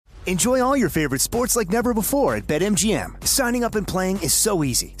Enjoy all your favorite sports like never before at BetMGM. Signing up and playing is so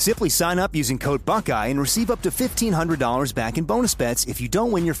easy. Simply sign up using code Buckeye and receive up to $1,500 back in bonus bets if you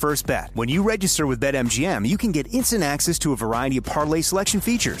don't win your first bet. When you register with BetMGM, you can get instant access to a variety of parlay selection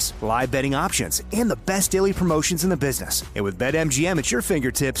features, live betting options, and the best daily promotions in the business. And with BetMGM at your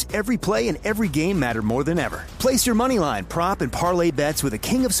fingertips, every play and every game matter more than ever. Place your moneyline, prop, and parlay bets with the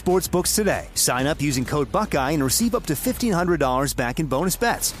king of sportsbooks today. Sign up using code Buckeye and receive up to $1,500 back in bonus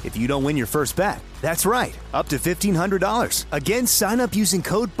bets if you don't win your first bet. That's right, up to $1,500. Again, sign up using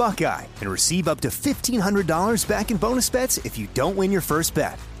code Buckeye and receive up to $1,500 back in bonus bets if you don't win your first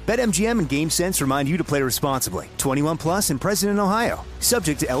bet. BetMGM and GameSense remind you to play responsibly. 21 plus and present in Ohio.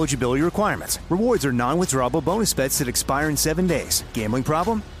 Subject to eligibility requirements. Rewards are non-withdrawable bonus bets that expire in 7 days. Gambling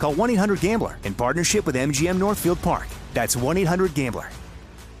problem? Call 1-800-GAMBLER in partnership with MGM Northfield Park. That's 1-800-GAMBLER.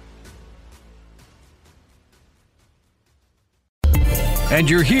 And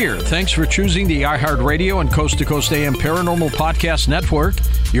you're here. Thanks for choosing the iHeartRadio and Coast to Coast AM Paranormal Podcast Network.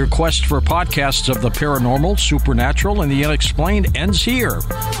 Your quest for podcasts of the paranormal, supernatural, and the unexplained ends here.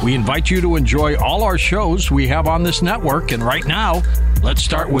 We invite you to enjoy all our shows we have on this network. And right now, let's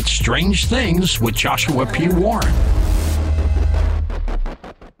start with Strange Things with Joshua P. Warren.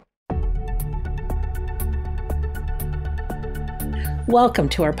 Welcome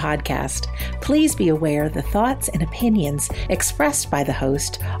to our podcast. Please be aware the thoughts and opinions expressed by the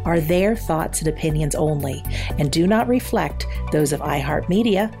host are their thoughts and opinions only and do not reflect those of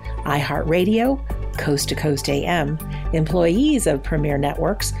iHeartMedia, iHeartRadio, Coast to Coast AM, employees of Premier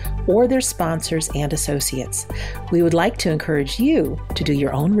Networks, or their sponsors and associates. We would like to encourage you to do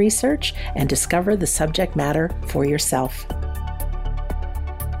your own research and discover the subject matter for yourself.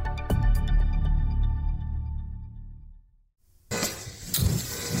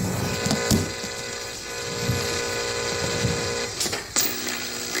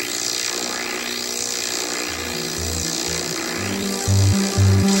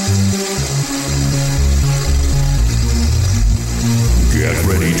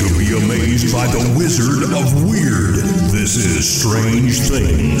 By the Wizard of Weird. This is Strange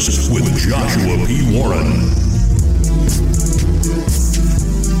Things with Joshua P. Warren.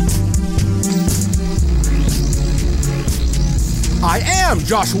 I am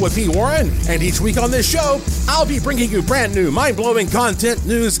Joshua P. Warren, and each week on this show, I'll be bringing you brand new, mind-blowing content,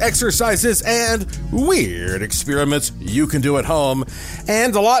 news, exercises, and weird experiments you can do at home,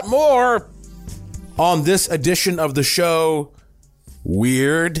 and a lot more on this edition of the show,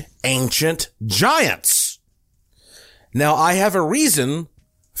 Weird Ancient Giants. Now, I have a reason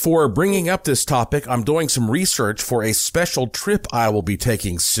for bringing up this topic. I'm doing some research for a special trip I will be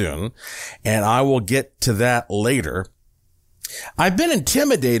taking soon, and I will get to that later. I've been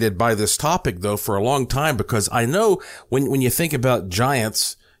intimidated by this topic, though, for a long time, because I know when you think about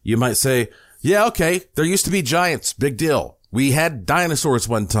giants, you might say, yeah, okay, there used to be giants, big deal. We had dinosaurs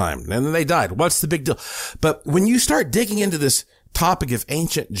one time, and then they died. What's the big deal? But when you start digging into this topic of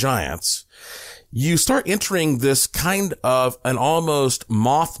ancient giants, you start entering this kind of an almost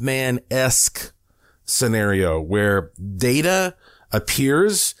Mothman-esque scenario where data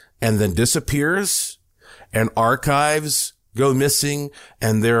appears and then disappears and archives go missing,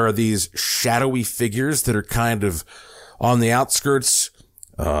 and there are these shadowy figures that are kind of on the outskirts,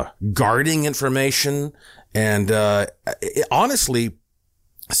 guarding information. And honestly,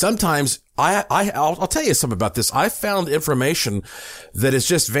 sometimes I'll tell you something about this. I found information that has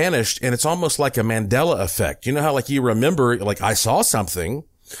just vanished, and it's almost like a Mandela effect. You know how, like, you remember, like, I saw something,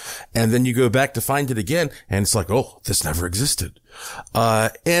 and then you go back to find it again, and it's like, oh, this never existed.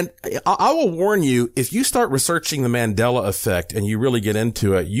 And I will warn you, if you start researching the Mandela effect and you really get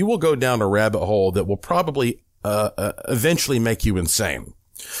into it, you will go down a rabbit hole that will probably eventually make you insane.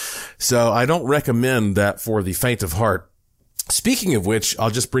 So I don't recommend that for the faint of heart. Speaking of which,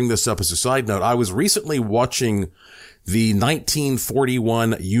 I'll just bring this up as a side note. I was recently watching the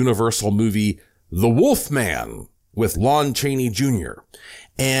 1941 Universal movie, The Wolfman, with Lon Chaney Jr.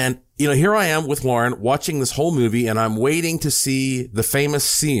 And, you know, here I am with Lauren watching this whole movie, and I'm waiting to see the famous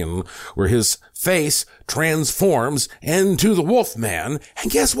scene where his face transforms into the Wolfman.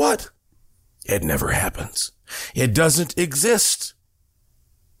 And guess what? It never happens. It doesn't exist.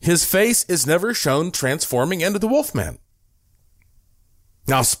 His face is never shown transforming into the Wolfman.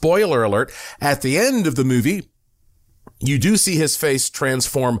 Now, spoiler alert, at the end of the movie, you do see his face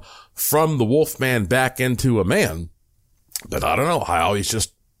transform from the Wolfman back into a man. But I don't know.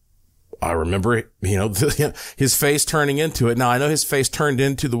 I remember, his face turning into it. Now, I know his face turned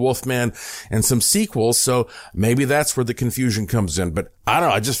into the Wolfman in some sequels, so maybe that's where the confusion comes in. But I don't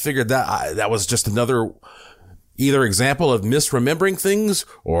know. I just figured that was just another, Either example of misremembering things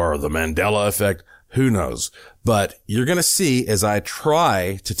or the Mandela effect, who knows? But you're going to see as I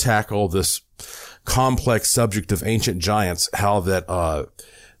try to tackle this complex subject of ancient giants, how that,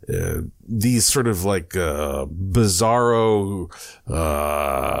 these sort of like, bizarro,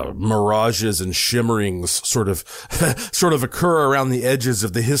 mirages and shimmerings sort of occur around the edges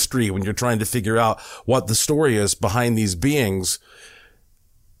of the history when you're trying to figure out what the story is behind these beings.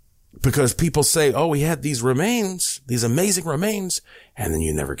 Because people say, oh, we had these remains, these amazing remains, and then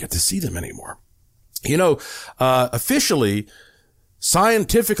you never get to see them anymore. You know, officially,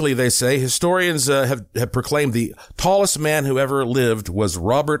 scientifically, they say, historians have proclaimed the tallest man who ever lived was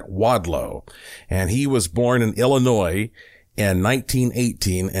Robert Wadlow. And he was born in Illinois in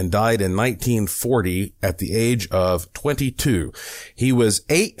 1918 and died in 1940 at the age of 22. He was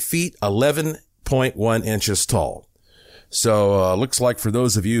 8 feet 11.1 inches tall. So, looks like for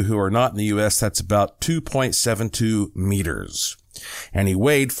those of you who are not in the U.S., that's about 2.72 meters. And he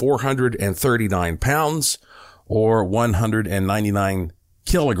weighed 439 pounds or 199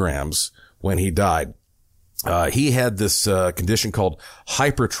 kilograms when he died. He had this, condition called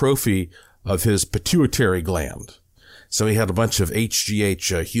hypertrophy of his pituitary gland. So he had a bunch of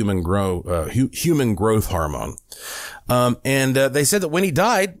HGH, human growth hormone. And they said that when he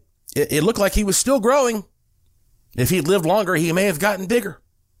died, it looked like he was still growing. If he'd lived longer, he may have gotten bigger.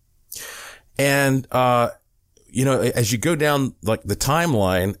 And, you know, as you go down like the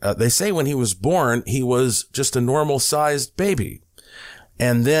timeline, they say when he was born, he was just a normal sized baby.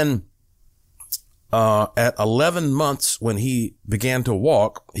 And then, at 11 months, when he began to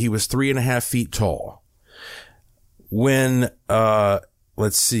walk, he was 3.5 feet tall. When,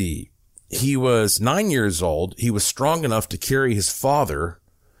 let's see, he was 9 years old, he was strong enough to carry his father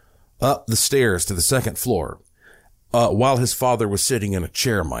up the stairs to the second floor. While his father was sitting in a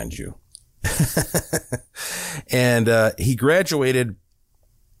chair, mind you. And, he graduated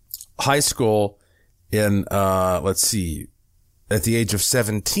high school in, let's see, at the age of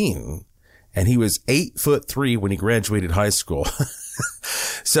 17, and he was 8'3" when he graduated high school.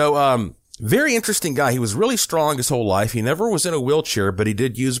 So, very interesting guy. He was really strong his whole life. He never was in a wheelchair, but he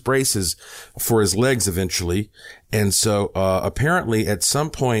did use braces for his legs eventually. And so, apparently at some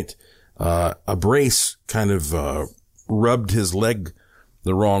point, a brace kind of, rubbed his leg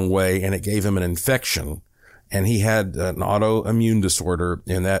the wrong way and it gave him an infection, and he had an autoimmune disorder,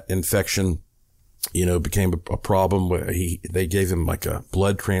 and that infection, you know, became a problem where they gave him like a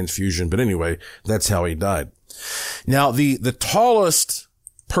blood transfusion. But anyway, that's how he died. Now, the tallest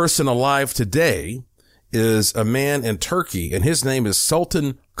person alive today is a man in Turkey, and his name is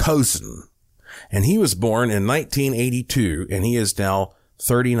Sultan Kösen, and he was born in 1982, and he is now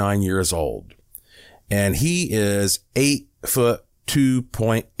 39 years old. And he is 8 foot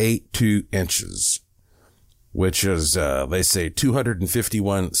 2.82 inches, which is, they say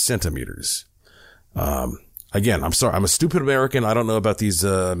 251 centimeters. Again, I'm sorry, I'm a stupid American. I don't know about these,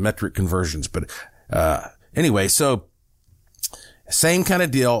 metric conversions, but, anyway, so same kind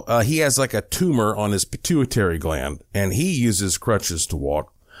of deal. He has like a tumor on his pituitary gland, and he uses crutches to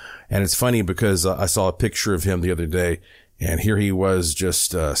walk. And it's funny because I saw a picture of him the other day, and here he was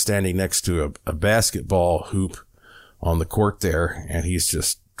just, standing next to a basketball hoop on the court there, and he's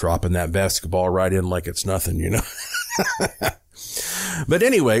just dropping that basketball right in like it's nothing, you know. But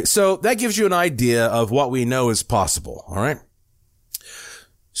anyway, so that gives you an idea of what we know is possible. All right.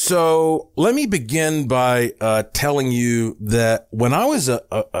 So let me begin by, telling you that when I was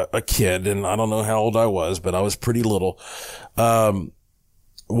a kid, and I don't know how old I was, but I was pretty little,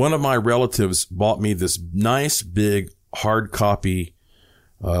 one of my relatives bought me this nice big hardback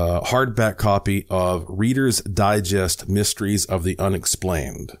copy of Reader's Digest Mysteries of the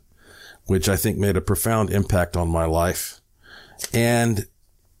Unexplained, which I think made a profound impact on my life. And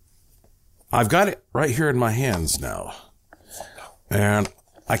I've got it right here in my hands now. And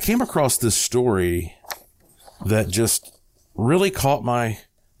I came across this story that just really caught my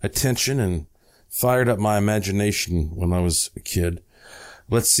attention and fired up my imagination when I was a kid.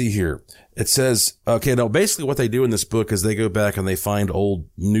 Let's see here. It says, okay, now basically what they do in this book is they go back and they find old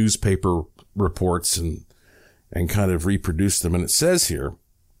newspaper reports and kind of reproduce them. And it says here,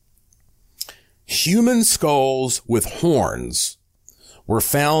 human skulls with horns were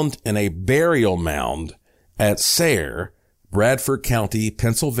found in a burial mound at Sayre, Bradford County,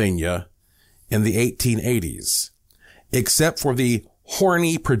 Pennsylvania, in the 1880s. Except for the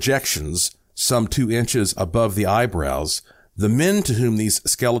horny projections, some 2 inches above the eyebrows, the men to whom these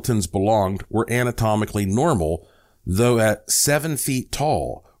skeletons belonged were anatomically normal, though at 7 feet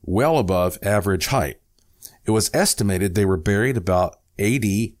tall, well above average height. It was estimated they were buried about AD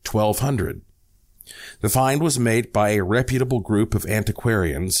 1200. The find was made by a reputable group of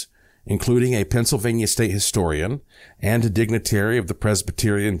antiquarians, including a Pennsylvania state historian and a dignitary of the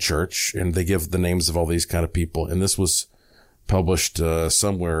Presbyterian Church, and they give the names of all these kind of people. And this was published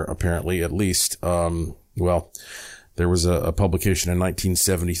somewhere, apparently, at least. There was a publication in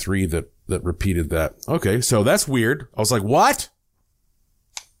 1973 that repeated that. Okay, so that's weird. I was like, what?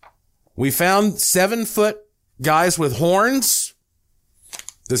 We found 7-foot guys with horns?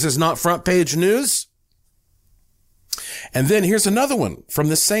 This is not front page news? And then here's another one from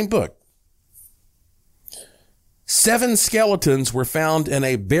this same book. 7 skeletons were found in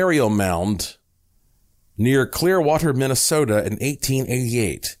a burial mound near Clearwater, Minnesota in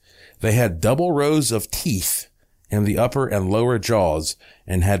 1888. They had double rows of teeth in the upper and lower jaws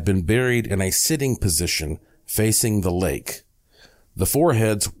and had been buried in a sitting position facing the lake. The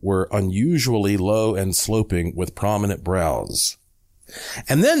foreheads were unusually low and sloping with prominent brows.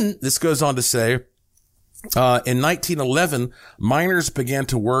 And then this goes on to say, in 1911, miners began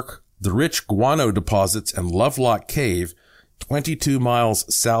to work the rich guano deposits in Lovelock Cave, 22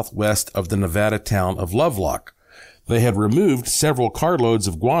 miles southwest of the Nevada town of Lovelock. They had removed several carloads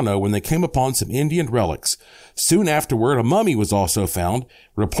of guano when they came upon some Indian relics. Soon afterward, a mummy was also found.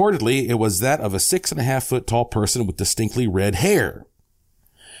 Reportedly, it was that of a 6.5-foot tall person with distinctly red hair.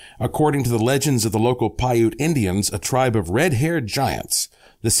 According to the legends of the local Paiute Indians, a tribe of red-haired giants,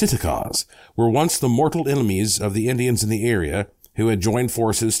 the Sitikas, were once the mortal enemies of the Indians in the area who had joined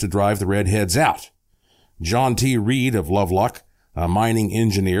forces to drive the redheads out. John T. Reed of Lovelock, a mining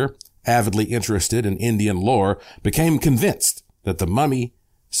engineer, avidly interested in Indian lore, became convinced that the mummy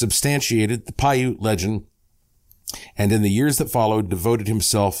substantiated the Paiute legend, and in the years that followed devoted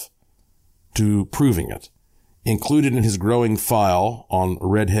himself to proving it. Included in his growing file on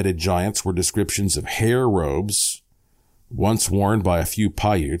red-headed giants were descriptions of hair robes, once worn by a few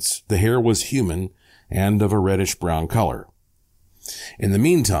Paiutes. The hair was human and of a reddish-brown color. In the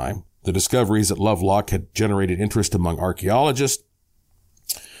meantime, the discoveries at Lovelock had generated interest among archaeologists.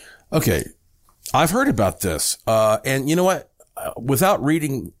 Okay, I've heard about this, and you know what? Without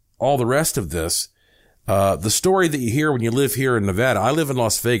reading all the rest of this, the story that you hear when you live here in Nevada, I live in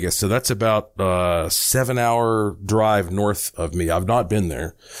Las Vegas, so that's about a 7-hour drive north of me. I've not been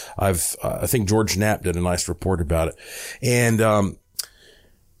there. I think George Knapp did a nice report about it. And,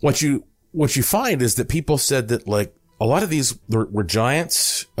 what you find is that people said that, like, a lot of these were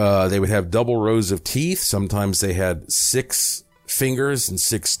giants. They would have double rows of teeth. Sometimes they had 6 fingers and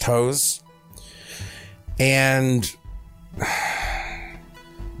 6 toes. And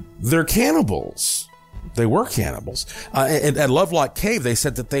they're cannibals. They were cannibals. At Lovelock Cave, they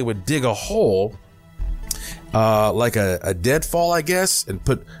said that they would dig a hole, like a deadfall, I guess, and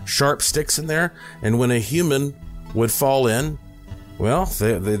put sharp sticks in there. And when a human would fall in, well,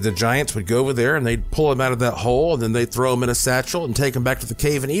 the giants would go over there and they'd pull him out of that hole, and then they'd throw him in a satchel and take him back to the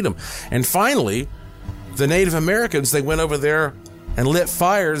cave and eat him. And finally, the Native Americans, they went over there and lit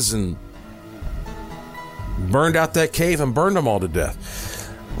fires and burned out that cave and burned them all to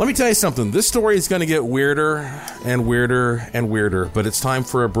death. Let me tell you something. This story is going to get weirder and weirder and weirder, but it's time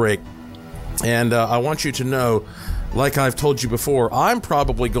for a break. And I want you to know, like I've told you before, I'm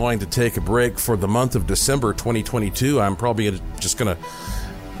probably going to take a break for the month of December 2022. I'm probably just going to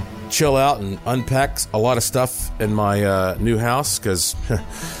chill out and unpack a lot of stuff in my new house because,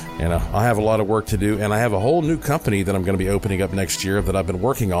 I have a lot of work to do, and I have a whole new company that I'm going to be opening up next year that I've been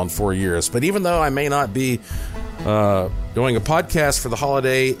working on for years. But even though I may not be doing a podcast for the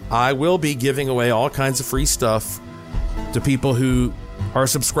holiday, I will be giving away all kinds of free stuff to people who are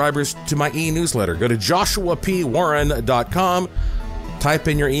subscribers to my e-newsletter. Go to joshuapwarren.com, type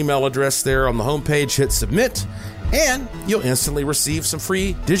in your email address there on the homepage, hit submit, and you'll instantly receive some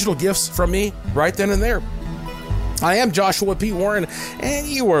free digital gifts from me right then and there. I am Joshua P. Warren, and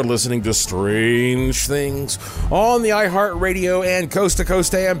you are listening to Strange Things on the iHeartRadio and Coast to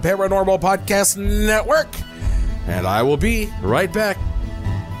Coast AM Paranormal Podcast Network. And I will be right back.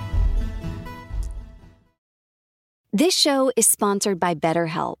 This show is sponsored by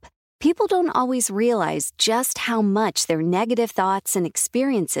BetterHelp. People don't always realize just how much their negative thoughts and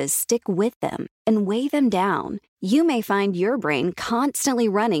experiences stick with them and weigh them down. You may find your brain constantly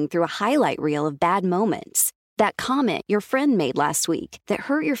running through a highlight reel of bad moments. That comment your friend made last week that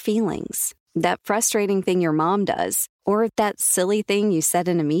hurt your feelings. That frustrating thing your mom does. Or that silly thing you said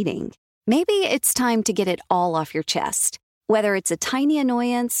in a meeting. Maybe it's time to get it all off your chest. Whether it's a tiny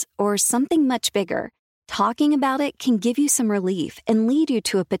annoyance or something much bigger, talking about it can give you some relief and lead you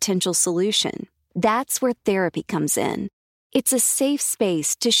to a potential solution. That's where therapy comes in. It's a safe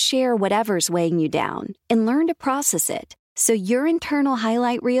space to share whatever's weighing you down and learn to process it. so your internal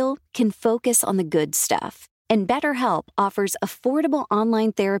highlight reel can focus on the good stuff. And BetterHelp offers affordable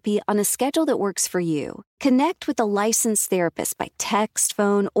online therapy on a schedule that works for you. Connect with a licensed therapist by text,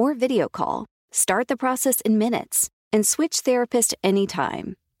 phone, or video call. Start the process in minutes and switch therapist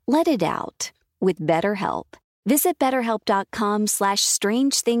anytime. Let it out with BetterHelp. Visit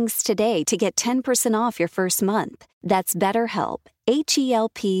BetterHelp.com/strangethings today to get 10% off your first month. That's BetterHelp,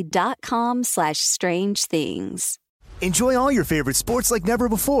 HELP.com/strangethings. Enjoy all your favorite sports like never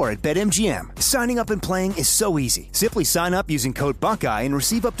before at BetMGM. Signing up and playing is so easy. Simply sign up using code Buckeye and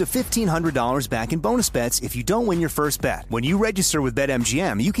receive up to $1,500 back in bonus bets if you don't win your first bet. When you register with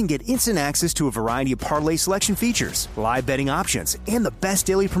BetMGM, you can get instant access to a variety of parlay selection features, live betting options, and the best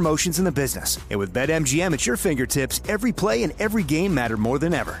daily promotions in the business. And with BetMGM at your fingertips, every play and every game matter more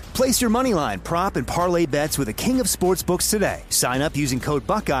than ever. Place your moneyline, prop, and parlay bets with the king of sportsbooks today. Sign up using code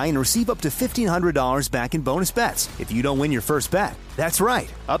Buckeye and receive up to $1,500 back in bonus bets if you don't win your first bet. That's right,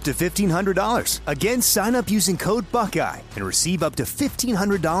 up to $1,500. Again, sign up using code Buckeye and receive up to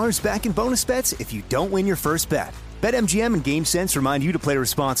 $1,500 back in bonus bets if you don't win your first bet. BetMGM and GameSense remind you to play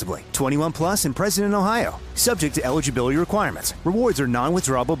responsibly. 21 plus and present in Ohio. Subject to eligibility requirements. Rewards are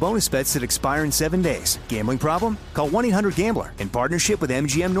non-withdrawable bonus bets that expire in 7 days. Gambling problem? Call 1-800-GAMBLER in partnership with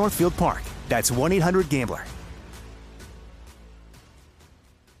MGM Northfield Park. That's 1-800-GAMBLER.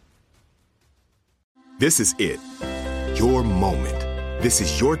 This is it. Your moment. This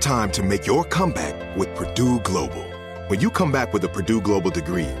is your time to make your comeback with Purdue Global. When you come back with a Purdue Global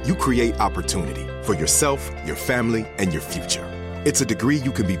degree, you create opportunity for yourself, your family, and your future. It's a degree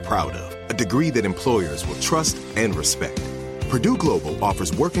you can be proud of, a degree that employers will trust and respect. Purdue Global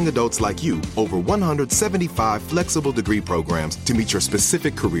offers working adults like you over 175 flexible degree programs to meet your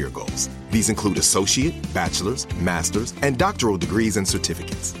specific career goals. These include associate, bachelor's, master's, and doctoral degrees and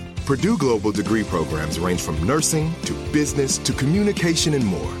certificates. Purdue Global degree programs range from nursing to business to communication and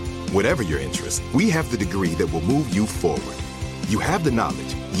more. Whatever your interest, we have the degree that will move you forward. You have the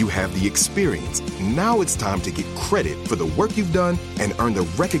knowledge, you have the experience. Now it's time to get credit for the work you've done and earn the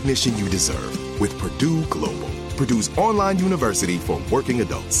recognition you deserve with Purdue Global, Purdue's online university for working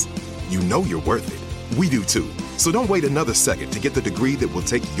adults. You know you're worth it. We do too. So don't wait another second to get the degree that will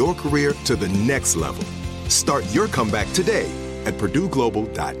take your career to the next level. Start your comeback today at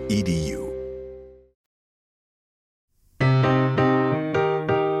purdueglobal.edu.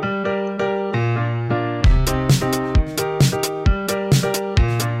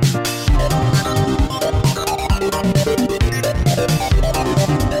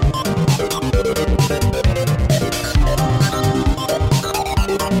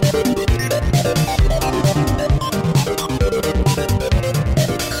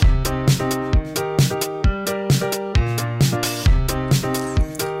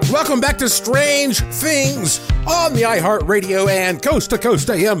 Welcome back to Strange Things on the iHeartRadio and Coast to Coast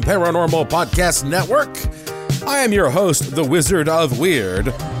AM Paranormal Podcast Network. I am your host, the Wizard of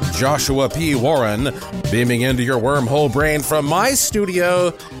Weird, Joshua P. Warren, beaming into your wormhole brain from my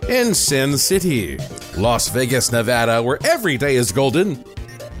studio in Sin City, Las Vegas, Nevada, where every day is golden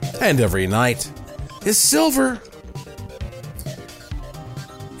and every night is silver.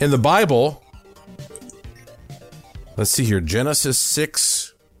 In the Bible, let's see here, Genesis 6,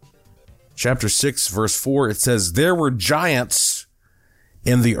 Chapter 6, verse 4, it says, "There were giants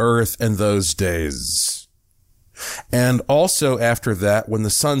in the earth in those days. And also after that, when the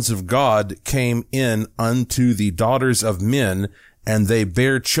sons of God came in unto the daughters of men, and they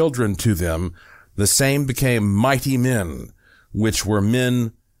bare children to them, the same became mighty men, which were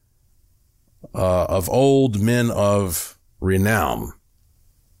men of old, men of renown."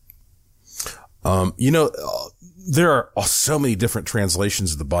 There are so many different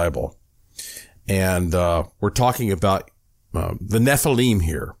translations of the Bible. And we're talking about the Nephilim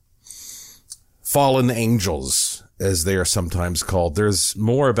here, fallen angels, as they are sometimes called. There's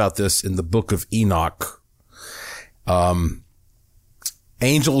more about this in the book of Enoch.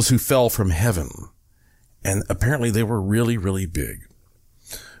 Angels who fell from heaven, and apparently they were really, really big.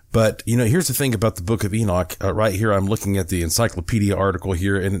 But, here's the thing about the book of Enoch. Right here, I'm looking at the encyclopedia article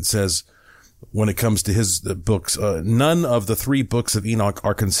here, and it says, when it comes to his books, none of the 3 books of Enoch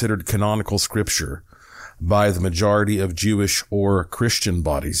are considered canonical scripture by the majority of Jewish or Christian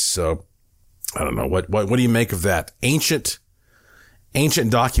bodies. So I don't know. What do you make of that? Ancient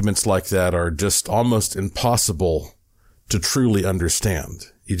documents like that are just almost impossible to truly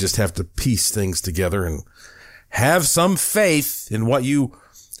understand. You just have to piece things together and have some faith in what you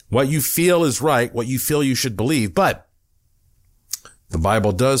feel is right, what you feel you should believe. But the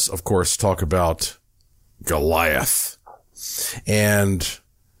Bible does, of course, talk about Goliath. And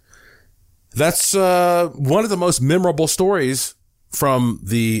That's one of the most memorable stories from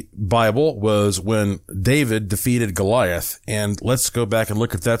the Bible was when David defeated Goliath. And let's go back and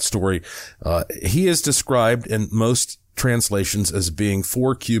look at that story. He is described in most translations as being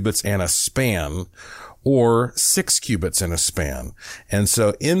 4 cubits and a span, or 6 cubits and a span. And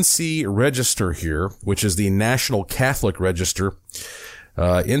so NC Register here, which is the National Catholic Register,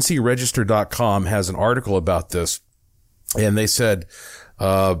 ncregister.com has an article about this. And they said,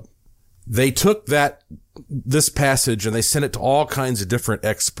 they took this passage and they sent it to all kinds of different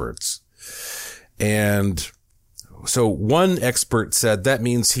experts. And so one expert said that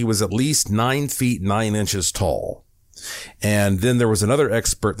means he was at least 9 feet, 9 inches tall. And then there was another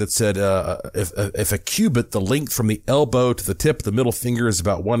expert that said, if a cubit, the length from the elbow to the tip of the middle finger is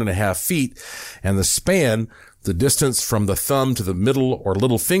about 1.5 feet, and the span, the distance from the thumb to the middle or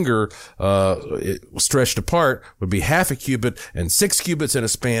little finger, stretched apart, would be half a cubit, and 6 cubits in a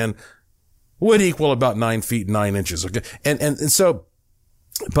span would equal about 9 feet, 9 inches. Okay. And so,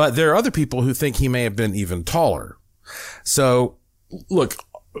 but there are other people who think he may have been even taller. So look,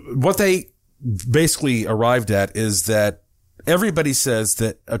 what they basically arrived at is that everybody says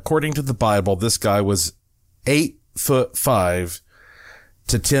that according to the Bible, this guy was 8'5"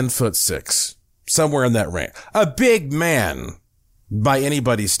 to 10'6", somewhere in that range. A big man by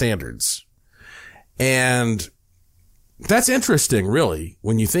anybody's standards. And that's interesting, really,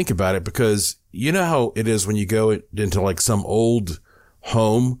 when you think about it, because you know how it is when you go into like some old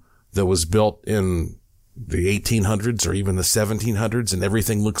home that was built in the 1800s or even the 1700s and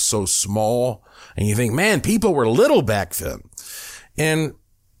everything looks so small and you think, man, people were little back then. And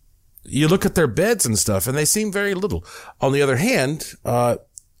you look at their beds and stuff and they seem very little. On the other hand,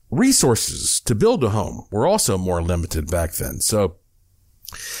 resources to build a home were also more limited back then. So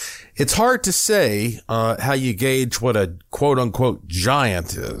it's hard to say how you gauge what a quote unquote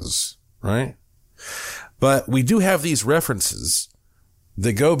giant is, right? But we do have these references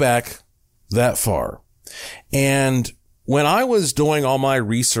that go back that far. And when I was doing all my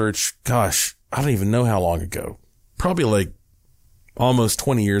research, gosh, I don't even know how long ago, probably like almost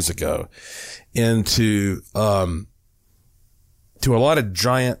 20 years ago, into to a lot of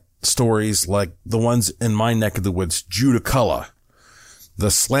giant stories like the ones in my neck of the woods, Judaculla, the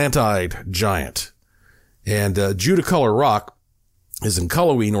slant-eyed giant. And Judaculla Rock is in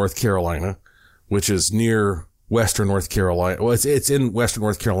Cullowhee, North Carolina, which is near Western North Carolina. Well, it's in Western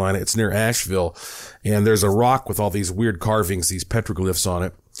North Carolina. It's near Asheville. And there's a rock with all these weird carvings, these petroglyphs on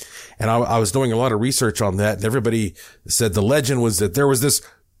it. And I was doing a lot of research on that. And everybody said the legend was that there was this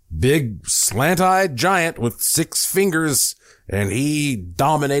big slant-eyed giant with 6 fingers and he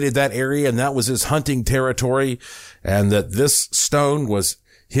dominated that area and that was his hunting territory. And that this stone was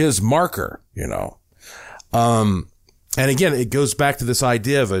his marker, you know. And again, it goes back to this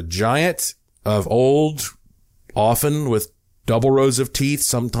idea of a giant of old, often with double rows of teeth,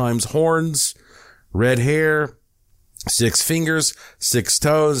 sometimes horns, red hair, 6 fingers, 6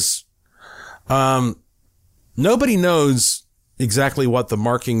 toes. Nobody knows exactly what the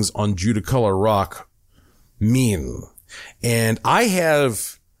markings on Judaculla Rock mean. And I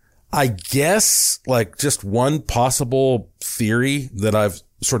have, I guess, like just one possible theory that I've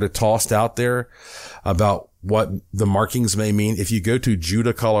sort of tossed out there about what the markings may mean. If you go to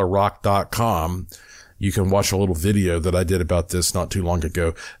judacullarock.com, you can watch a little video that I did about this not too long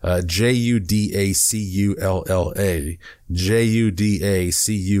ago. Judaculla,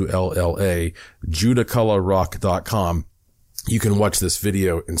 Judaculla, judacullarock.com. You can watch this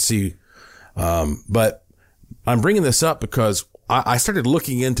video and see. But I'm bringing this up because I started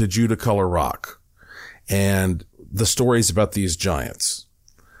looking into Judaculla Rock and the stories about these giants.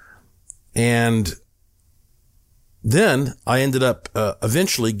 And then I ended up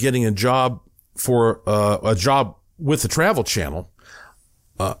eventually getting a job with the Travel Channel.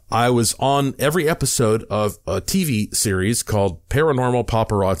 I was on every episode of a TV series called Paranormal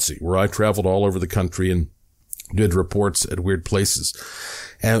Paparazzi, where I traveled all over the country and did reports at weird places.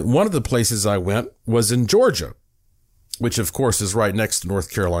 And one of the places I went was in Georgia, which of course is right next to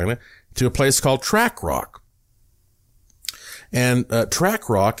North Carolina, to a place called Track Rock. And Track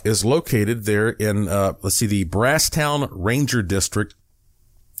Rock is located there in, the Brasstown Ranger District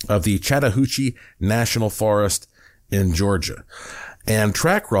of the Chattahoochee National Forest in Georgia. And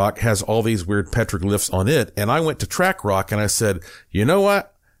Track Rock has all these weird petroglyphs on it. And I went to Track Rock and I said, you know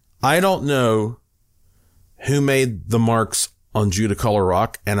what? I don't know who made the marks on Judaculla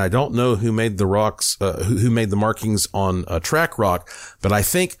Rock, and I don't know who made the rocks, who made the markings on Track Rock, but I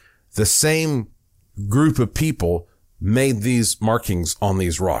think the same group of people made these markings on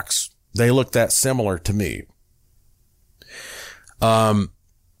these rocks. They look that similar to me.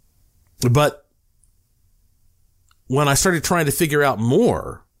 But when I started trying to figure out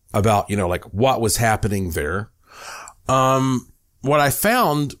more about, like what was happening there, what I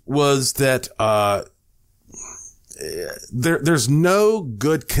found was that, there's no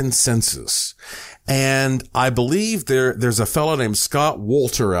good consensus. And I believe there's a fellow named Scott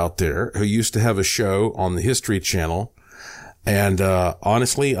Wolter out there who used to have a show on the History Channel. And,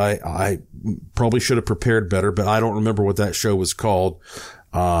 honestly, I probably should have prepared better, but I don't remember what that show was called.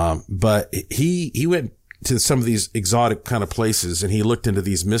 But he went to some of these exotic kind of places and he looked into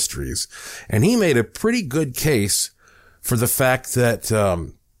these mysteries and he made a pretty good case for the fact that,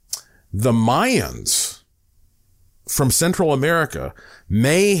 the Mayans from Central America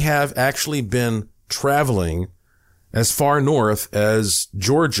may have actually been traveling as far north as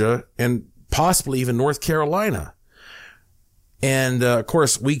Georgia and possibly even North Carolina. And, of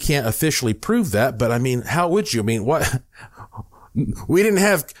course, we can't officially prove that, but I mean, how would you? I mean, what? We didn't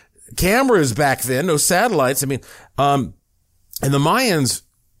have cameras back then, no satellites. I mean, and the Mayans,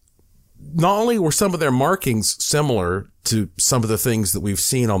 not only were some of their markings similar to some of the things that we've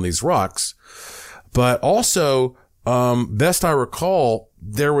seen on these rocks, but also, best I recall,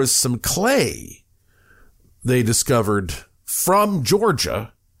 there was some clay they discovered from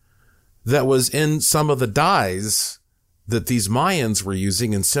Georgia that was in some of the dyes that these Mayans were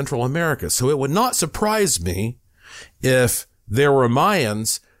using in Central America. So it would not surprise me if there were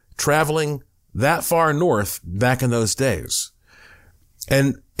Mayans traveling that far north back in those days.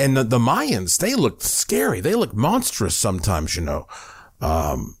 And the Mayans, they looked scary. They looked monstrous sometimes,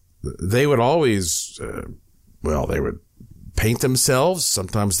 they would always, they would paint themselves.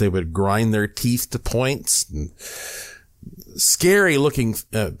 Sometimes they would grind their teeth to points. And scary looking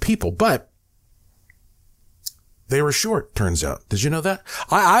people, but they were short, turns out. Did you know that?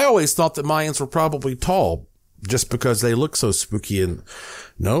 I always thought that Mayans were probably tall just because they look so spooky. And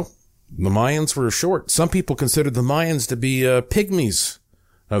no, the Mayans were short. Some people considered the Mayans to be pygmies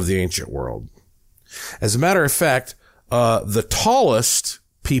of the ancient world. As a matter of fact, the tallest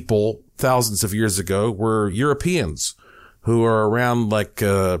people thousands of years ago were Europeans who are around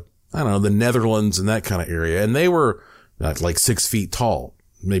the Netherlands and that kind of area. And they were like 6 feet tall,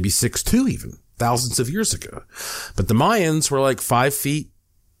 maybe 6'2" even, thousands of years ago. But the Mayans were like 5 feet,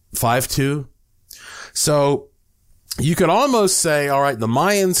 5'2". So you could almost say, all right, the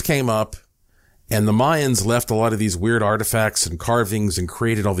Mayans came up and the Mayans left a lot of these weird artifacts and carvings and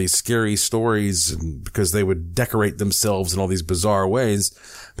created all these scary stories, and because they would decorate themselves in all these bizarre ways.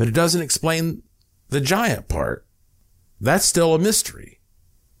 But it doesn't explain the giant part. That's still a mystery.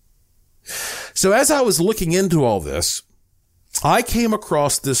 So as I was looking into all this, I came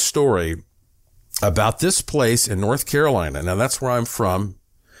across this story about this place in North Carolina. Now that's where I'm from.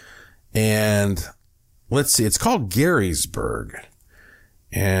 And let's see, it's called Garysburg.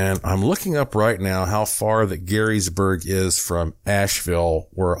 And I'm looking up right now how far that Garysburg is from Asheville,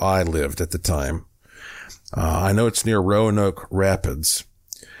 where I lived at the time. I know it's near Roanoke Rapids.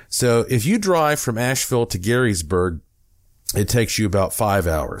 So if you drive from Asheville to Garysburg, it takes you about 5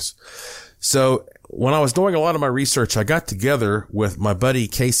 hours. So when I was doing a lot of my research, I got together with my buddy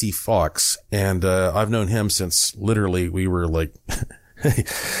Casey Fox, and I've known him since literally we were like,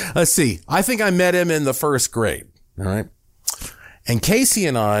 let's see, I think I met him in the first grade. All right. And Casey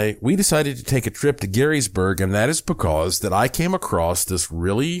and we decided to take a trip to Garysburg, and that is because that I came across this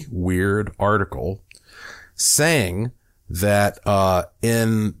really weird article saying that,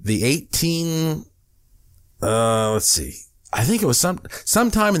 in the I think it was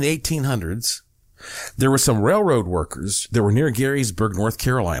sometime in the 1800s, there were some railroad workers that were near Garysburg, North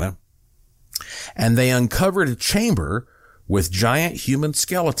Carolina, and they uncovered a chamber with giant human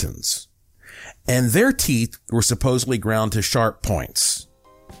skeletons, and their teeth were supposedly ground to sharp points.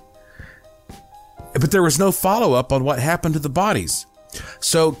 But there was no follow-up on what happened to the bodies.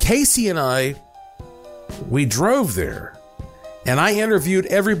 So Casey and we drove there, and I interviewed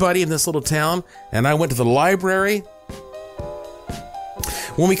everybody in this little town, and I went to the library.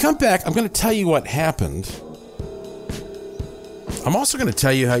 When we come back, I'm going to tell you what happened. I'm also going to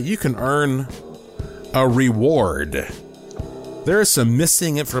tell you how you can earn a reward. There is some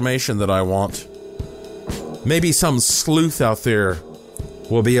missing information that I want. Maybe some sleuth out there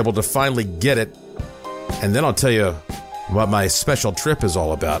will be able to finally get it. And then I'll tell you what my special trip is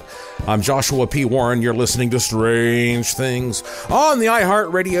all about. I'm Joshua P. Warren. You're listening to Strange Things on the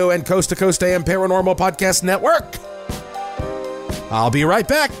iHeartRadio and Coast to Coast AM Paranormal Podcast Network. I'll be right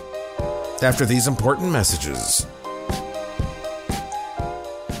back after these important messages.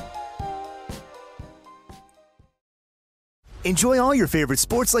 Enjoy all your favorite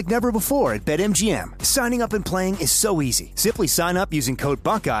sports like never before at BetMGM. Signing up and playing is so easy. Simply sign up using code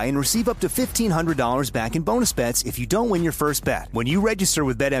Buckeye and receive up to $1,500 back in bonus bets if you don't win your first bet. When you register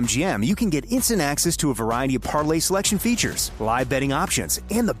with BetMGM, you can get instant access to a variety of parlay selection features, live betting options,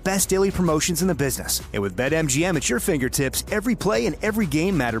 and the best daily promotions in the business. And with BetMGM at your fingertips, every play and every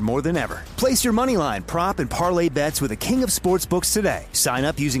game matter more than ever. Place your moneyline, prop, and parlay bets with the king of sportsbooks today. Sign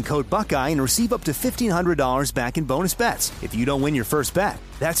up using code Buckeye and receive up to $1,500 back in bonus bets if you don't win your first bet.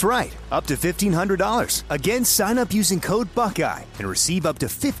 That's right, up to $1,500. Again, sign up using code Buckeye and receive up to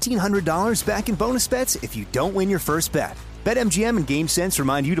 $1,500 back in bonus bets if you don't win your first bet. BetMGM and GameSense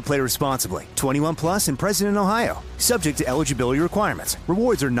remind you to play responsibly. 21 plus and present in Ohio. Subject to eligibility requirements.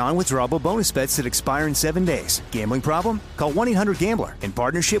 Rewards are non-withdrawable bonus bets that expire in 7 days. Gambling problem? Call 1-800-GAMBLER in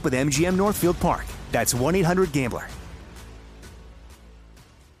partnership with MGM Northfield Park. That's 1-800-GAMBLER.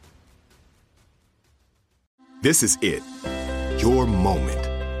 This is it. Your moment.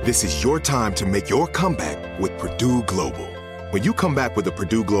 This is your time to make your comeback with Purdue Global. When you come back with a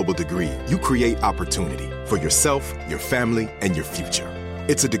Purdue Global degree, you create opportunity for yourself, your family, and your future.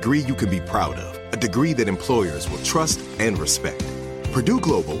 It's a degree you can be proud of, a degree that employers will trust and respect. Purdue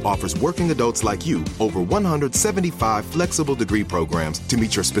Global offers working adults like you over 175 flexible degree programs to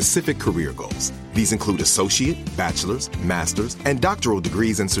meet your specific career goals. These include associate, bachelor's, master's, and doctoral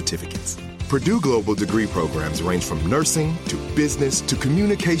degrees and certificates. Purdue Global degree programs range from nursing to business to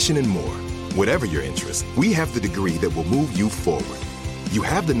communication and more. Whatever your interest, we have the degree that will move you forward. You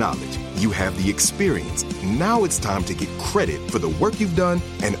have the knowledge, you have the experience. Now it's time to get credit for the work you've done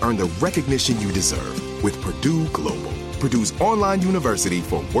and earn the recognition you deserve with Purdue Global, Purdue's online university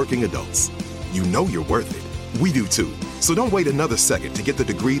for working adults. You know you're worth it. We do too. So don't wait another second to get the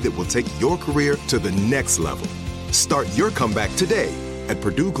degree that will take your career to the next level. Start your comeback today at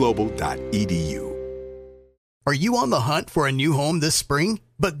purdueglobal.edu. Are you on the hunt for a new home this spring,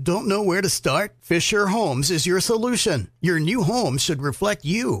 but don't know where to start? Fisher Homes is your solution. Your new home should reflect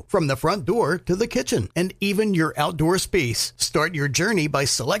you, from the front door to the kitchen, and even your outdoor space. Start your journey by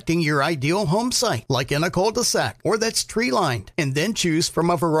selecting your ideal home site, like in a cul-de-sac or that's tree-lined, and then choose from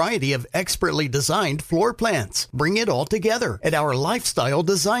a variety of expertly designed floor plans. Bring it all together at our Lifestyle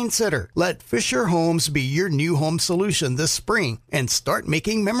Design Center. Let Fisher Homes be your new home solution this spring and start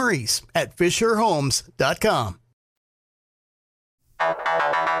making memories at FisherHomes.com.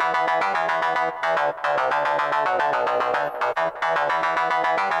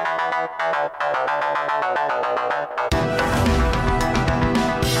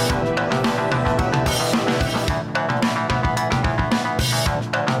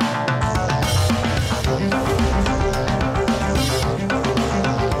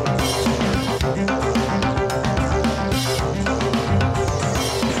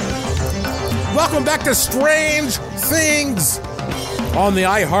 Welcome back to Strange Things on the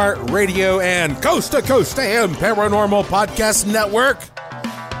iHeartRadio and Coast to Coast AM Paranormal Podcast Network.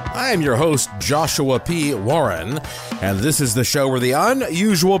 I am your host, Joshua P. Warren, and this is the show where the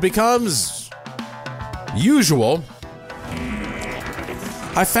unusual becomes usual.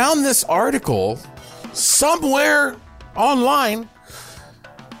 I found this article somewhere online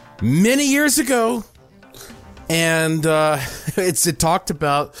many years ago, and it talked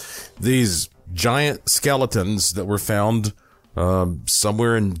about these giant skeletons that were found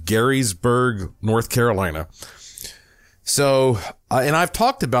somewhere in Garysburg, North Carolina. So, and I've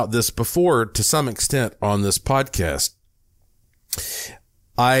talked about this before to some extent on this podcast.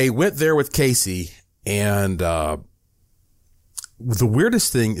 I went there with Casey, and the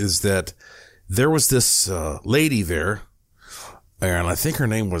weirdest thing is that there was this lady there, and I think her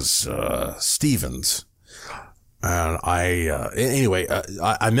name was Stevens. And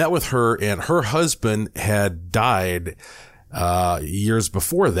I met with her, and her husband had died years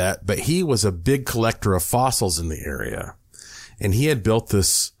before that, but he was a big collector of fossils in the area. And he had built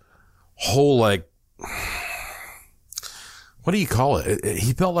this whole, like, what do you call it?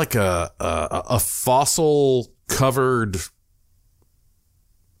 He built like a fossil covered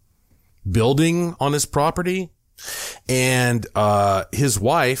building on his property. And his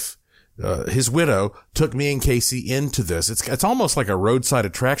wife, his widow, took me and Casey into this. It's almost like a roadside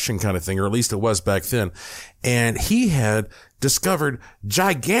attraction kind of thing, or at least it was back then. And he had discovered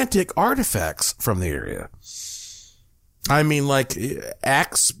gigantic artifacts from the area. I mean, like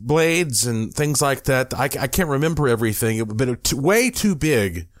axe blades and things like that. I can't remember everything, but it was way too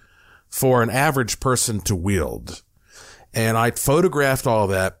big for an average person to wield. And I photographed all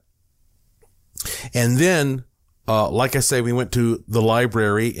that. And then, like I say, we went to the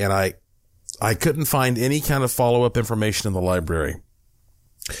library, and I couldn't find any kind of follow-up information in the library.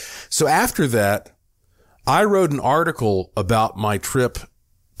 So after that, I wrote an article about my trip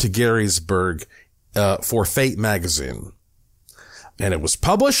to Gettysburg for Fate magazine, and it was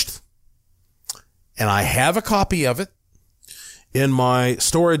published, and I have a copy of it in my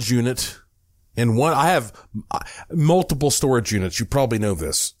storage unit. I have multiple storage units. You probably know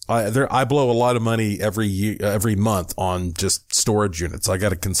this. I blow a lot of money every month on just storage units. I got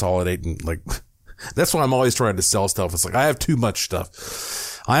to consolidate and that's why I'm always trying to sell stuff. It's like I have too much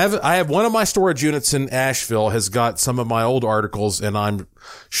stuff. I have one of my storage units in Asheville has got some of my old articles, and I'm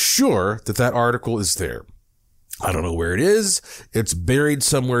sure that article is there. I don't know where it is. It's buried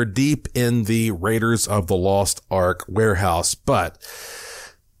somewhere deep in the Raiders of the Lost Ark warehouse. But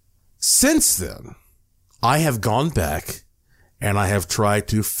since then, I have gone back and I have tried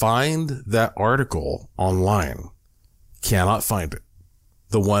to find that article online. Cannot find it.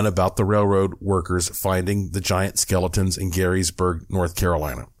 The one about the railroad workers finding the giant skeletons in Gettysburg, North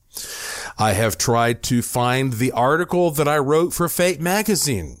Carolina. I have tried to find the article that I wrote for Fate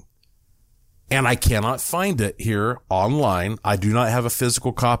magazine, and I cannot find it here online. I do not have a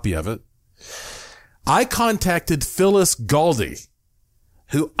physical copy of it. I contacted Phyllis Galdi,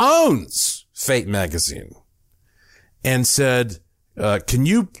 who owns Fate magazine, and said, can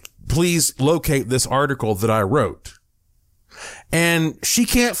you please locate this article that I wrote? And she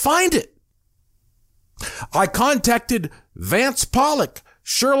can't find it. I contacted Vance Pollock,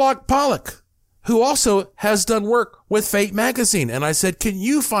 Sherlock Pollock, who also has done work with Fate magazine. And I said, can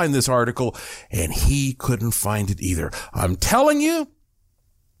you find this article? And he couldn't find it either. I'm telling you,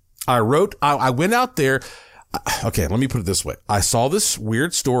 I went out there. Okay, let me put it this way. I saw this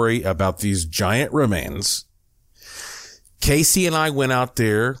weird story about these giant remains. Casey and I went out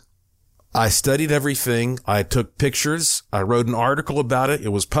there. I studied everything. I took pictures. I wrote an article about it. It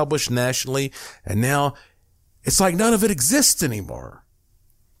was published nationally. And now it's like none of it exists anymore.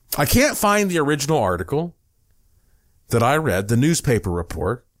 I can't find the original article that I read, the newspaper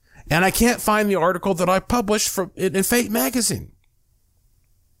report, and I can't find the article that I published in Fate magazine.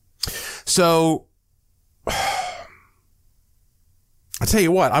 So I tell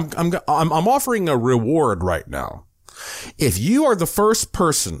you what, I'm offering a reward right now. If you are the first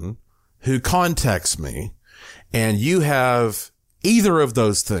person who contacts me and you have either of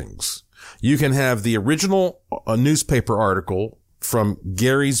those things, you can have the original newspaper article from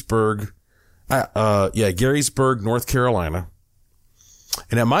Gettysburg, North Carolina.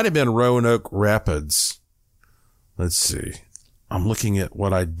 And it might have been Roanoke Rapids. Let's see. I'm looking at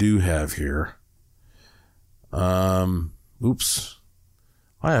what I do have here. Oops.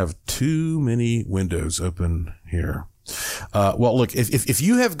 I have too many windows open here. Well, look, if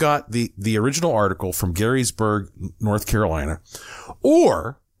you have got the original article from Gettysburg, North Carolina,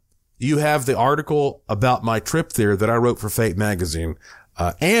 or you have the article about my trip there that I wrote for Fate magazine,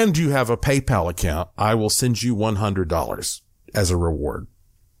 and you have a PayPal account, I will send you $100 as a reward.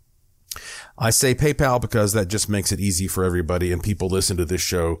 I say PayPal because that just makes it easy for everybody, and people listen to this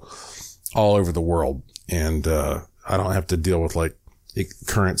show all over the world, and I don't have to deal with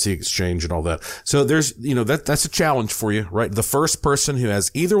currency exchange and all that. So there's, that's a challenge for you, right? The first person who has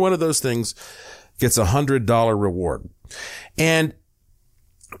either one of those things gets $100 reward. And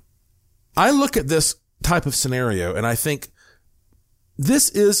I look at this type of scenario and I think this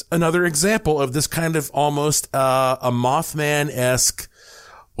is another example of this kind of almost a Mothman-esque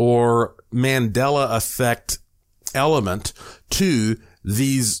or Mandela effect element to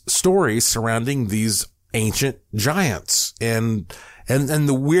these stories surrounding these ancient giants and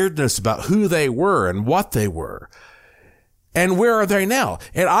the weirdness about who they were and what they were and where are they now.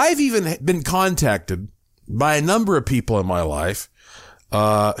 And I've even been contacted by a number of people in my life,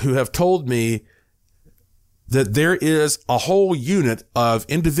 who have told me that there is a whole unit of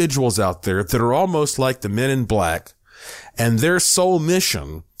individuals out there that are almost like the Men in Black, and their sole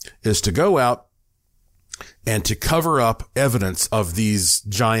mission is to go out and to cover up evidence of these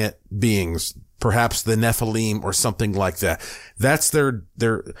giant beings, perhaps the Nephilim or something like that. That's their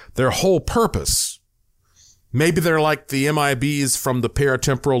whole purpose. Maybe they're like the MIBs from the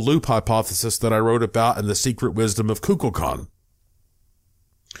paratemporal loop hypothesis that I wrote about in The Secret Wisdom of Kukulkan.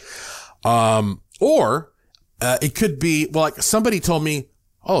 Or it could be, like somebody told me,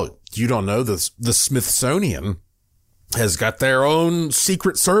 oh, you don't know the Smithsonian has got their own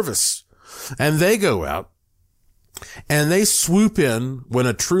secret service, and they go out and they swoop in when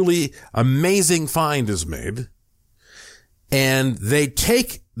a truly amazing find is made, and they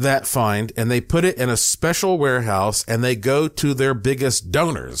take that find and they put it in a special warehouse and they go to their biggest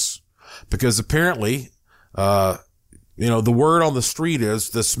donors, because apparently, the word on the street is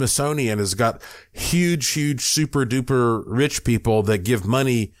the Smithsonian has got huge, super duper rich people that give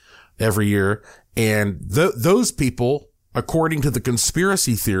money every year. And those people, according to the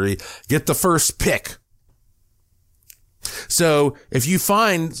conspiracy theory, get the first pick. So if you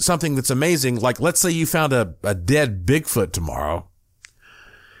find something that's amazing, like let's say you found a dead Bigfoot tomorrow,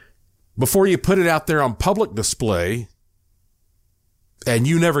 before you put it out there on public display and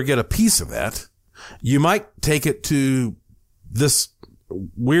you never get a piece of that, you might take it to this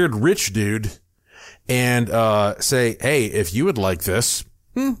weird rich dude and say, hey, if you would like this,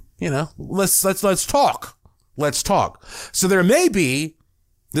 let's talk. Let's talk. So there may be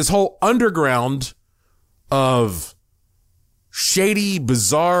this whole underground of shady,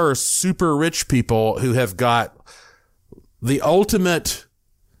 bizarre, super rich people who have got the ultimate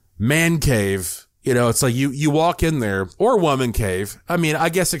man cave. You know, it's like you walk in there, or woman cave. I mean, I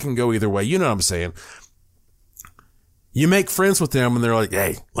guess it can go either way. You know what I'm saying? You make friends with them and they're like,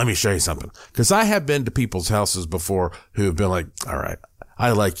 hey, let me show you something. Because I have been to people's houses before who have been like, all right,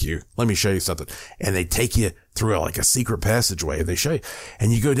 I like you. Let me show you something. And they take you through like a secret passageway and they show you.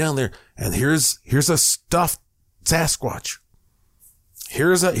 And you go down there and here's a stuffed Sasquatch.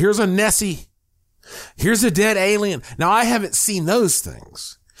 Here's a Nessie. Here's a dead alien. Now, I haven't seen those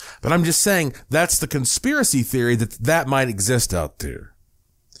things, but I'm just saying that's the conspiracy theory that might exist out there.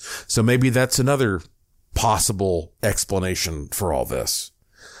 So maybe that's another possible explanation for all this.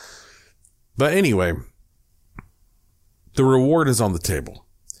 But anyway, the reward is on the table.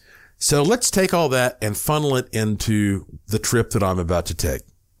 So let's take all that and funnel it into the trip that I'm about to take.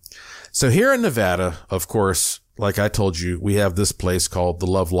 So here in Nevada, of course, like I told you, we have this place called the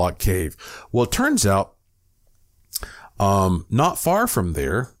Lovelock Cave. Well, it turns out, not far from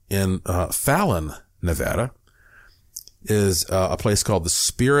there in Fallon, Nevada, is a place called the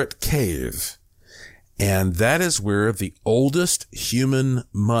Spirit Cave. And that is where the oldest human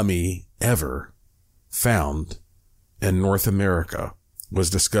mummy ever found in North America was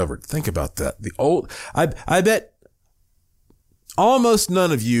discovered. Think about that. I bet almost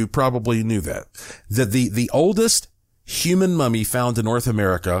none of you probably knew that the oldest human mummy found in North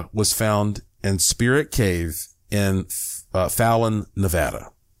America was found in Spirit Cave in Fallon, Nevada.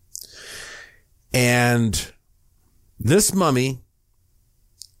 And this mummy,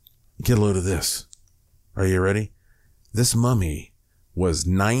 get a load of this. Are you ready? This mummy was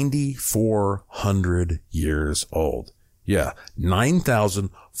 9,400 years old. Yeah,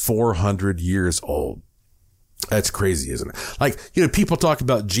 9,400 years old. That's crazy, isn't it? Like, people talk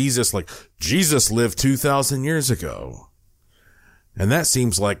about Jesus, like Jesus lived 2,000 years ago. And that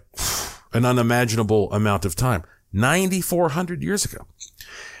seems like an unimaginable amount of time. 9,400 years ago.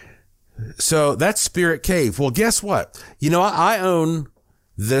 So that's Spirit Cave. Well, guess what? I own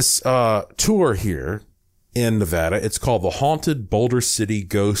this tour here in Nevada. It's called the Haunted Boulder City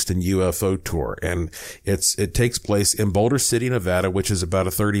Ghost and UFO Tour. And it takes place in Boulder City, Nevada, which is about a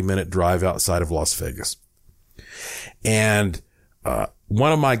 30-minute drive outside of Las Vegas. And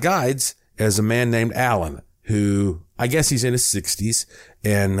one of my guides is a man named Alan, who I guess he's in his 60s,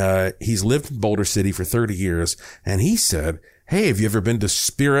 and he's lived in Boulder City for 30 years. And he said, hey, have you ever been to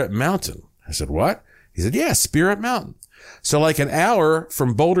Spirit Mountain? I said, what? He said, yeah, Spirit Mountain. So like an hour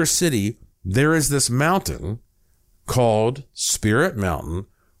from Boulder City, there is this mountain called Spirit Mountain,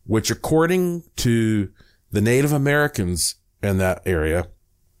 which according to the Native Americans in that area,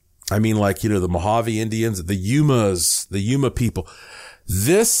 I mean, like, the Mojave Indians, the Yuma people,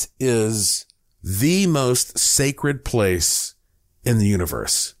 this is the most sacred place in the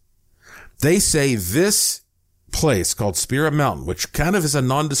universe. They say this place called Spirit Mountain, which kind of is a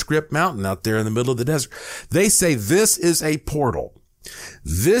nondescript mountain out there in the middle of the desert. They say this is a portal.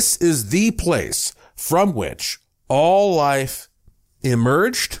 This is the place from which all life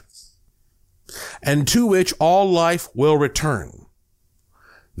emerged and to which all life will return.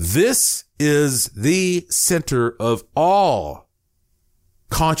 This is the center of all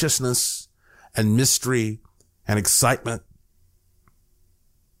consciousness and mystery and excitement.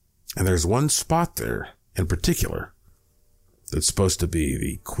 And there's one spot there in particular that's supposed to be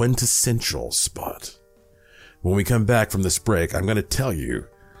the quintessential spot. When we come back from this break, I'm going to tell you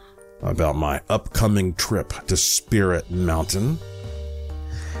about my upcoming trip to Spirit Mountain.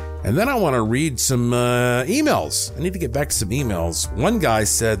 And then I want to read some emails. I need to get back to some emails. One guy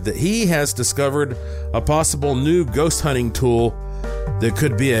said that he has discovered a possible new ghost hunting tool that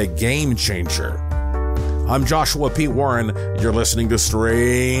could be a game changer. I'm Joshua P. Warren. You're listening to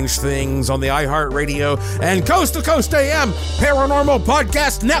Strange Things on the iHeartRadio and Coast to Coast AM Paranormal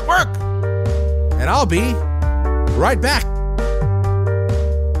Podcast Network. And I'll be right back.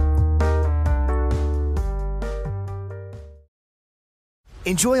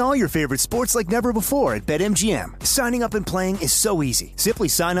 Enjoy all your favorite sports like never before at BetMGM. Signing up and playing is so easy. Simply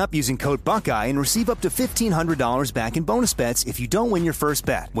sign up using code Buckeye and receive up to $1,500 back in bonus bets if you don't win your first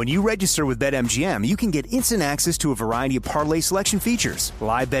bet. When you register with BetMGM, you can get instant access to a variety of parlay selection features,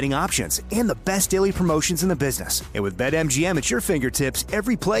 live betting options, and the best daily promotions in the business. And with BetMGM at your fingertips,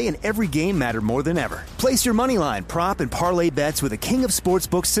 every play and every game matter more than ever. Place your moneyline, prop, and parlay bets with the king of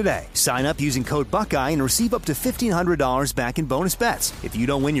sportsbooks today. Sign up using code Buckeye and receive up to $1,500 back in bonus bets if you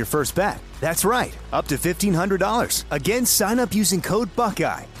don't win your first bet. That's right, up to $1,500. Again, sign up using code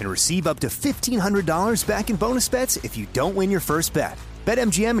Buckeye and receive up to $1,500 back in bonus bets if you don't win your first bet.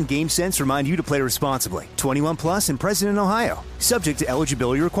 BetMGM and GameSense remind you to play responsibly. 21 plus and present in Ohio. Subject to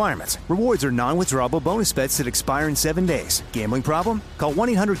eligibility requirements. Rewards are non-withdrawable bonus bets that expire in 7 days. Gambling problem? Call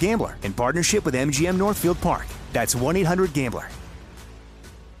 1-800-GAMBLER in partnership with MGM Northfield Park. That's 1-800-GAMBLER.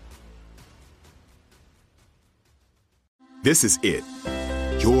 This is it.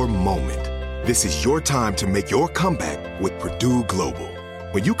 Your moment. This is your time to make your comeback with Purdue Global.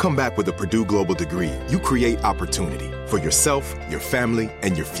 When you come back with a Purdue Global degree, you create opportunity for yourself, your family,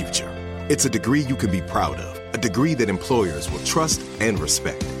 and your future. It's a degree you can be proud of, a degree that employers will trust and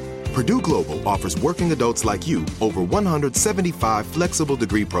respect. Purdue Global offers working adults like you over 175 flexible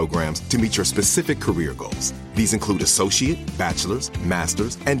degree programs to meet your specific career goals. These include associate, bachelor's,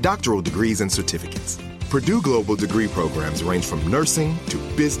 master's, and doctoral degrees and certificates. Purdue Global degree programs range from nursing to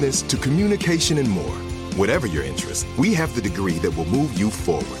business to communication and more. Whatever your interest, we have the degree that will move you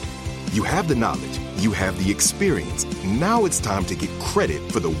forward. You have the knowledge, you have the experience. Now it's time to get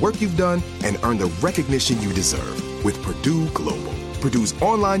credit for the work you've done and earn the recognition you deserve with Purdue Global, Purdue's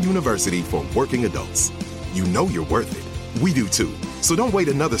online university for working adults. You know you're worth it. We do too. So don't wait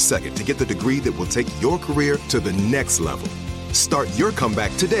another second to get the degree that will take your career to the next level. Start your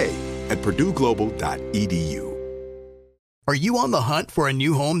comeback today at purdueglobal.edu. Are you on the hunt for a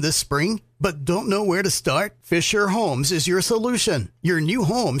new home this spring, but don't know where to start? Fisher Homes is your solution. Your new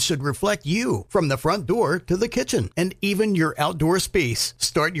home should reflect you, from the front door to the kitchen, and even your outdoor space.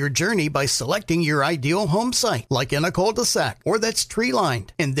 Start your journey by selecting your ideal home site, like in a cul-de-sac or that's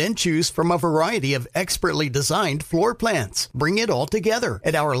tree-lined, and then choose from a variety of expertly designed floor plans. Bring it all together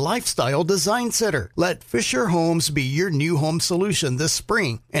at our Lifestyle Design Center. Let Fisher Homes be your new home solution this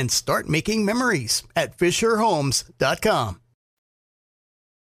spring and start making memories at FisherHomes.com.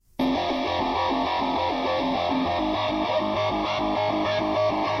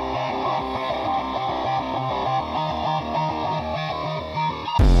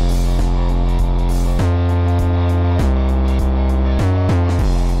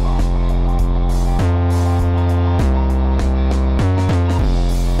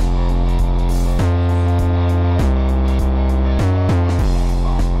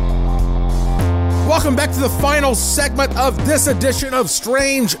 Welcome back to the final segment of this edition of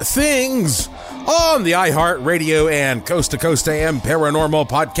Strange Things on the iHeartRadio and Coast to Coast AM Paranormal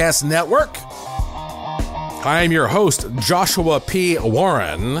Podcast Network. I am your host, Joshua P.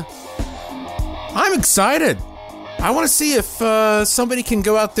 Warren. I'm excited. I want to see if somebody can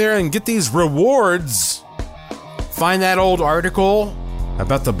go out there and get these rewards. Find that old article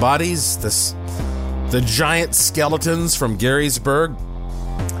about the bodies, the giant skeletons from Gettysburg.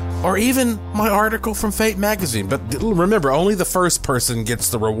 Or even my article from Fate Magazine. But remember, only the first person gets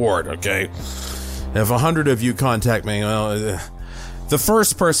the reward, okay? If 100 of you contact me, well, the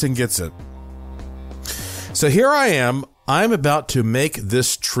first person gets it. So here I am. I'm about to make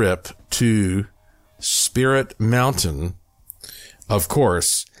this trip to Spirit Mountain, of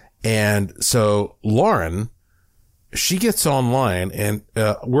course. And so Lauren, she gets online, and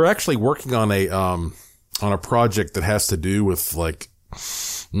we're actually working on a project that has to do with, like,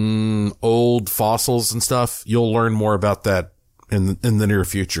 old fossils and stuff. You'll learn more about that in the near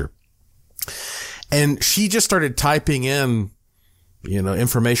future. And she just started typing in,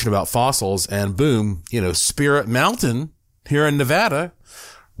 information about fossils, and boom, Spirit Mountain here in Nevada,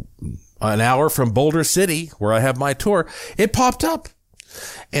 an hour from Boulder City, where I have my tour, it popped up.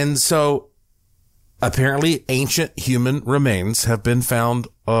 And so apparently ancient human remains have been found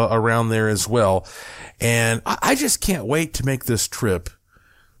around there as well. And I just can't wait to make this trip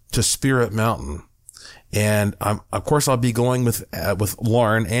to Spirit Mountain. And of course I'll be going with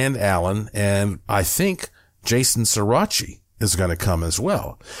Lauren and Alan, and I think Jason Sirachi is going to come as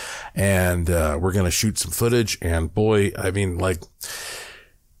well. And we're going to shoot some footage, and boy, I mean, like,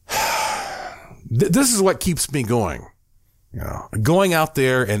 this is what keeps me going. Going out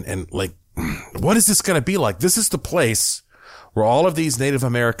there and like, what is this going to be like? This is the place where all of these Native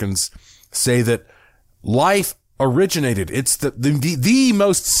Americans say that life originated. It's the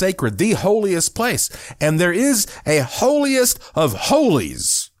most sacred, the holiest place. And there is a holiest of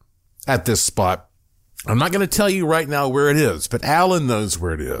holies at this spot. I'm not going to tell you right now where it is, but Alan knows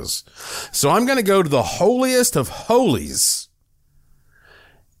where it is. So I'm going to go to the holiest of holies.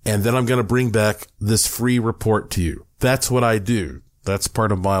 And then I'm going to bring back this free report to you. That's what I do. That's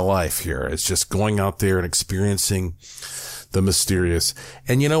part of my life here. It's just going out there and experiencing the mysterious.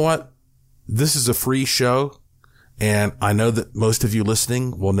 And you know what? This is a free show. And I know that most of you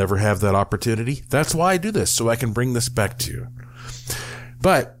listening will never have that opportunity. That's why I do this, so I can bring this back to you.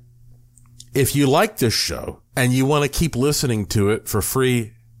 But if you like this show and you want to keep listening to it for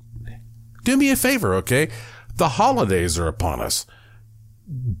free, do me a favor, okay? The holidays are upon us.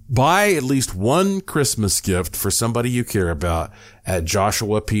 Buy at least one Christmas gift for somebody you care about at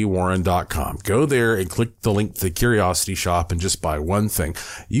joshuapwarren.com. Go there and click the link to the Curiosity Shop and just buy one thing.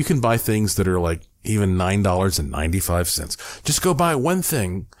 You can buy things that are like even $9.95. Just go buy one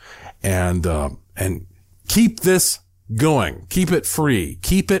thing and keep this going. Keep it free.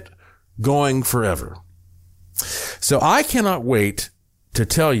 Keep it going forever. So I cannot wait to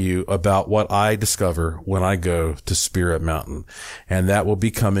tell you about what I discover when I go to Spirit Mountain, and that will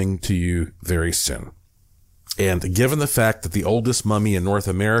be coming to you very soon. And given the fact that the oldest mummy in North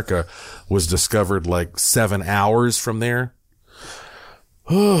America was discovered like 7 hours from there,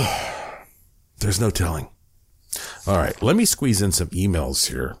 there's no telling. All right, let me squeeze in some emails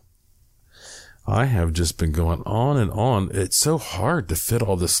here. I have just been going on and on. It's so hard to fit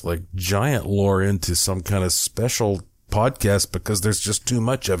all this like giant lore into some kind of special podcast because there's just too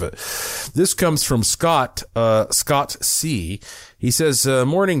much of it. This comes from Scott C. He says,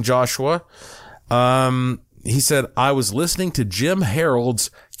 morning, Joshua. He said, I was listening to Jim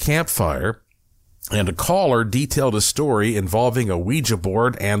Harold's Campfire and a caller detailed a story involving a Ouija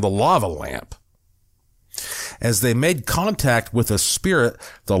board and the lava lamp. As they made contact with a spirit,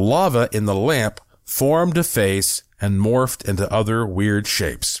 the lava in the lamp formed a face and morphed into other weird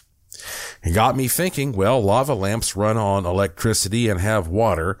shapes. It got me thinking, well, lava lamps run on electricity and have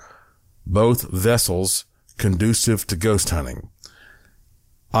water, both vessels conducive to ghost hunting.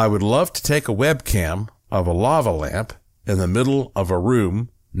 I would love to take a webcam of a lava lamp in the middle of a room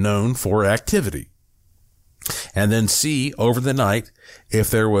known for activity, and then see over the night if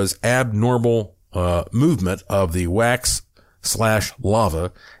there was abnormal movement of the wax/lava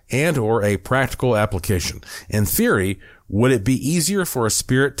and or a practical application. In theory, would it be easier for a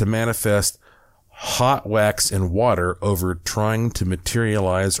spirit to manifest hot wax and water over trying to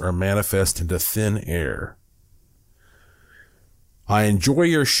materialize or manifest into thin air? I enjoy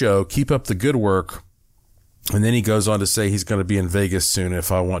your show. Keep up the good work. And then he goes on to say he's going to be in Vegas soon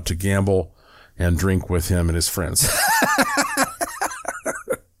if I want to gamble and drink with him and his friends.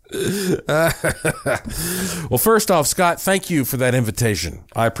 Well, first off, Scott, thank you for that invitation.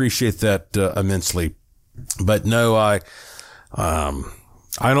 I appreciate that immensely. But no, I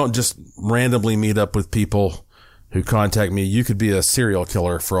don't just randomly meet up with people who contact me. You could be a serial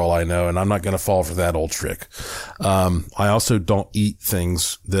killer for all I know, and I'm not going to fall for that old trick. I also don't eat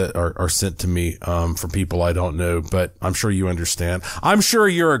things that are sent to me from people I don't know, but I'm sure you understand. I'm sure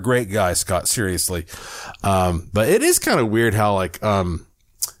you're a great guy, Scott, seriously. But it is kind of weird how like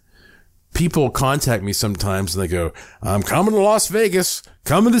people contact me sometimes and they go, I'm coming to Las Vegas,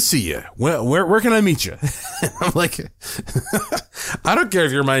 coming to see you. Where can I meet you? I'm like, I don't care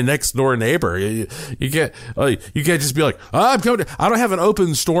if you're my next door neighbor. You can't just be like, I'm coming I don't have an open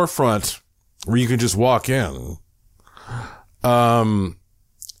storefront where you can just walk in. But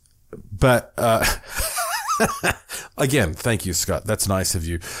again, thank you, Scott. That's nice of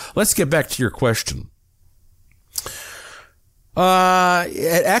you. Let's get back to your question.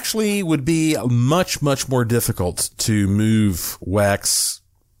 It actually would be much, much more difficult to move wax/lava.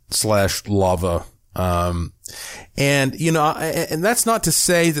 And, you know, and that's not to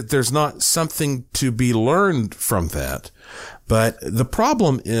say that there's not something to be learned from that. But the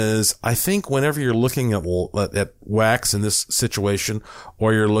problem is, I think whenever you're looking at wax in this situation,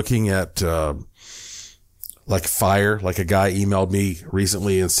 or you're looking at, like fire, like a guy emailed me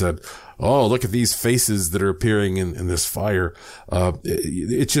recently and said, oh, look at these faces that are appearing in this fire.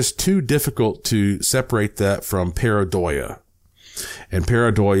 It's just too difficult to separate that from pareidoia. And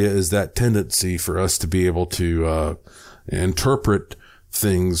pareidoia is that tendency for us to be able to interpret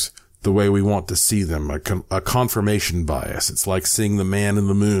things the way we want to see them, a confirmation bias. It's like seeing the man in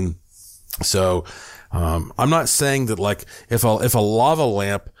the moon. So I'm not saying that like if a lava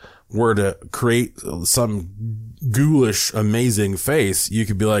lamp were to create some ghoulish, amazing face, you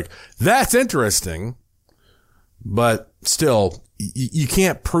could be like, that's interesting. But still, you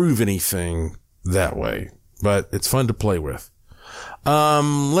can't prove anything that way. but it's fun to play with.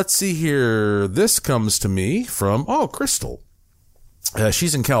 Let's see here. This comes to me from, Crystal.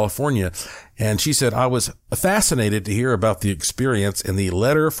 She's in California, and she said, I was fascinated to hear about the experience in the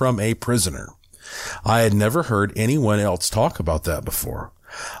letter from a prisoner. I had never heard anyone else talk about that before.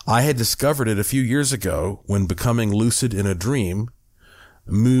 I had discovered it a few years ago when becoming lucid in a dream,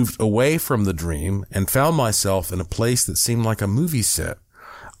 moved away from the dream, and found myself in a place that seemed like a movie set.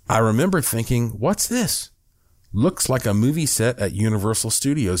 I remember thinking, what's this? Looks like a movie set at Universal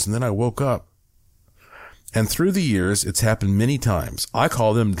Studios, and then I woke up. And through the years, it's happened many times. I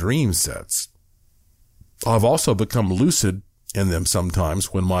call them dream sets. I've also become lucid in them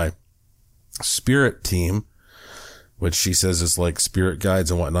sometimes when my spirit team, which she says is like spirit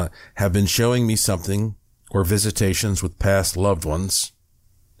guides and whatnot, have been showing me something or visitations with past loved ones.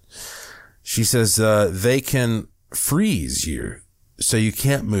 She says they can freeze you so you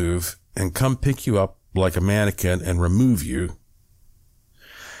can't move and come pick you up like a mannequin and remove you.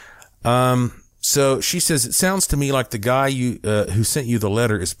 So she says, it sounds to me like the guy who sent you the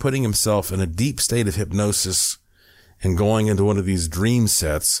letter is putting himself in a deep state of hypnosis and going into one of these dream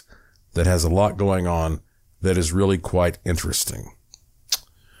sets that has a lot going on that is really quite interesting.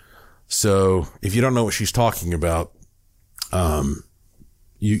 So if you don't know what she's talking about,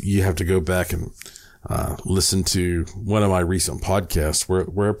 you have to go back and listen to one of my recent podcasts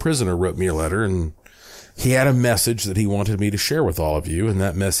where a prisoner wrote me a letter, and he had a message that he wanted me to share with all of you. And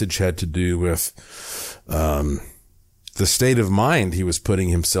that message had to do with, the state of mind he was putting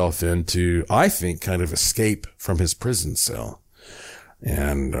himself into, I think, kind of escape from his prison cell.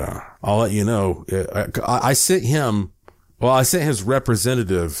 And, I'll let you know, I sent his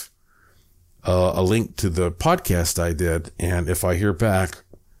representative, a link to the podcast I did. And if I hear back,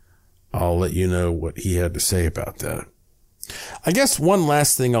 I'll let you know what he had to say about that. I guess one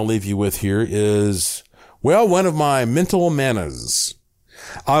last thing I'll leave you with here is, one of my mental manas.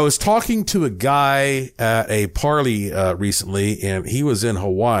 I was talking to a guy at a party recently, and he was in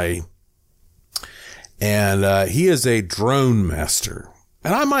Hawaii, and he is a drone master.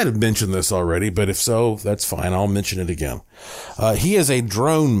 And I might have mentioned this already, but if so, that's fine. I'll mention it again. He is a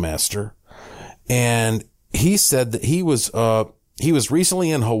drone master, and he said that he was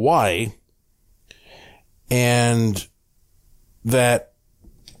recently in Hawaii, and that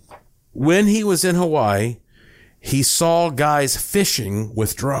when he was in Hawaii, he saw guys fishing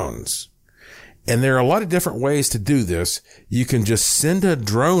with drones. And there are a lot of different ways to do this. You can just send a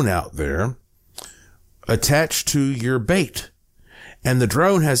drone out there attached to your bait, and the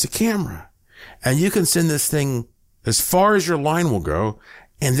drone has a camera, and you can send this thing as far as your line will go,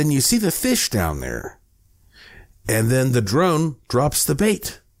 and then you see the fish down there, and then the drone drops the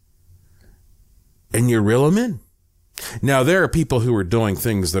bait, and you reel them in. Now, there are people who are doing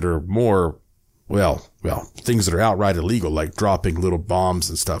things that are more, things that are outright illegal, like dropping little bombs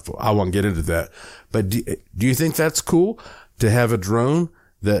and stuff. I won't get into that. But do you think that's cool to have a drone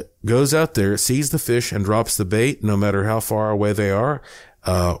that goes out there, sees the fish, and drops the bait no matter how far away they are?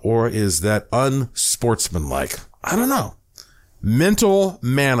 Or is that unsportsmanlike? I don't know. Mental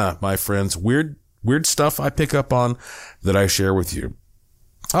mana, my friends. Weird stuff I pick up on that I share with you.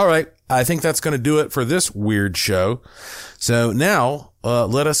 All right. I think that's going to do it for this weird show. So now,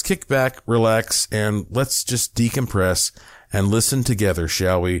 let us kick back, relax, and let's just decompress and listen together,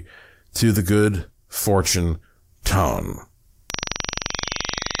 shall we, to the Good Fortune Tone.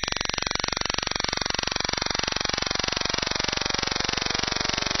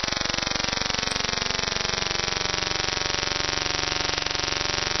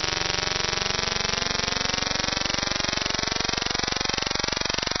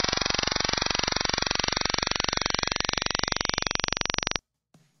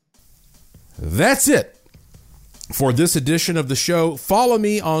 That's it for this edition of the show. Follow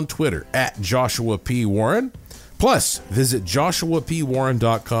me on Twitter at Joshua P. Warren. Plus, visit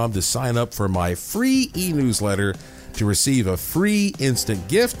joshuapwarren.com to sign up for my free e-newsletter to receive a free instant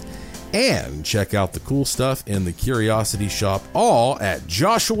gift, and check out the cool stuff in the Curiosity Shop, all at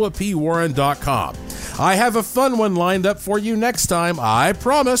joshuapwarren.com. I have a fun one lined up for you next time, I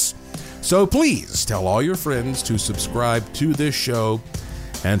promise. So please tell all your friends to subscribe to this show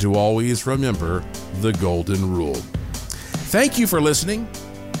and to always remember the golden rule. Thank you for listening.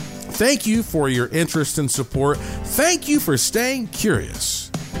 Thank you for your interest and support. Thank you for staying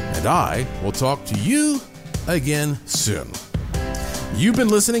curious. And I will talk to you again soon. You've been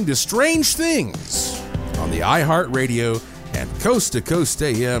listening to Strange Things on the iHeartRadio and Coast to Coast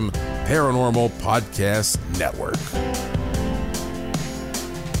AM Paranormal Podcast Network.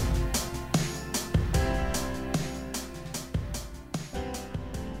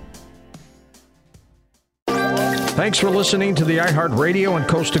 Thanks for listening to the iHeartRadio and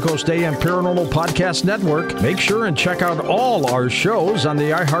Coast to Coast AM Paranormal Podcast Network. Make sure and check out all our shows on the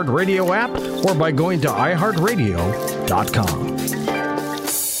iHeartRadio app or by going to iHeartRadio.com.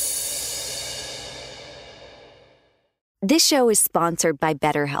 This show is sponsored by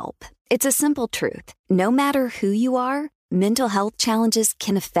BetterHelp. It's a simple truth. No matter who you are, mental health challenges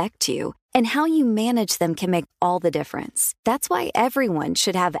can affect you, and how you manage them can make all the difference. That's why everyone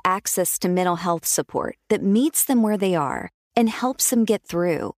should have access to mental health support that meets them where they are and helps them get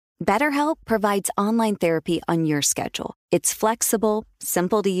through. BetterHelp provides online therapy on your schedule. It's flexible,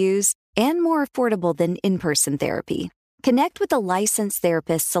 simple to use, and more affordable than in-person therapy. Connect with a licensed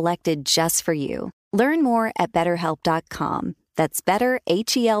therapist selected just for you. Learn more at BetterHelp.com. That's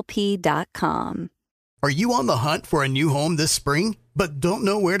BetterHelp.com. Are you on the hunt for a new home this spring, but don't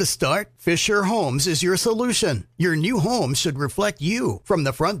know where to start? Fisher Homes is your solution. Your new home should reflect you, from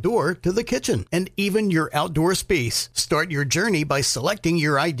the front door to the kitchen, and even your outdoor space. Start your journey by selecting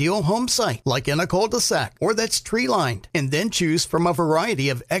your ideal home site, like in a cul-de-sac or that's tree-lined, and then choose from a variety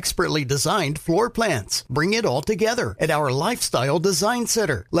of expertly designed floor plans. Bring it all together at our Lifestyle Design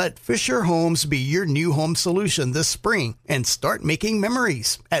Center. Let Fisher Homes be your new home solution this spring and start making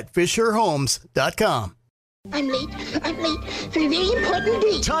memories at FisherHomes.com. I'm late for a very important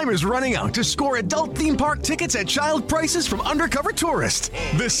date. Time is running out to score adult theme park tickets at child prices from Undercover Tourist.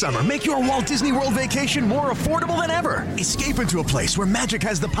 This summer, make your Walt Disney World vacation more affordable than ever. Escape into a place where magic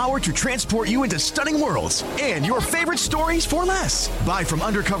has the power to transport you into stunning worlds and your favorite stories for less. Buy from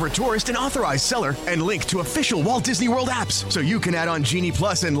Undercover Tourist, an authorized seller, and link to official Walt Disney World apps so you can add on Genie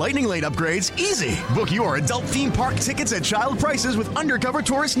Plus and Lightning Lane upgrades easy. Book your adult theme park tickets at child prices with Undercover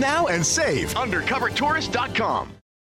Tourist now and save. UndercoverTourist.com.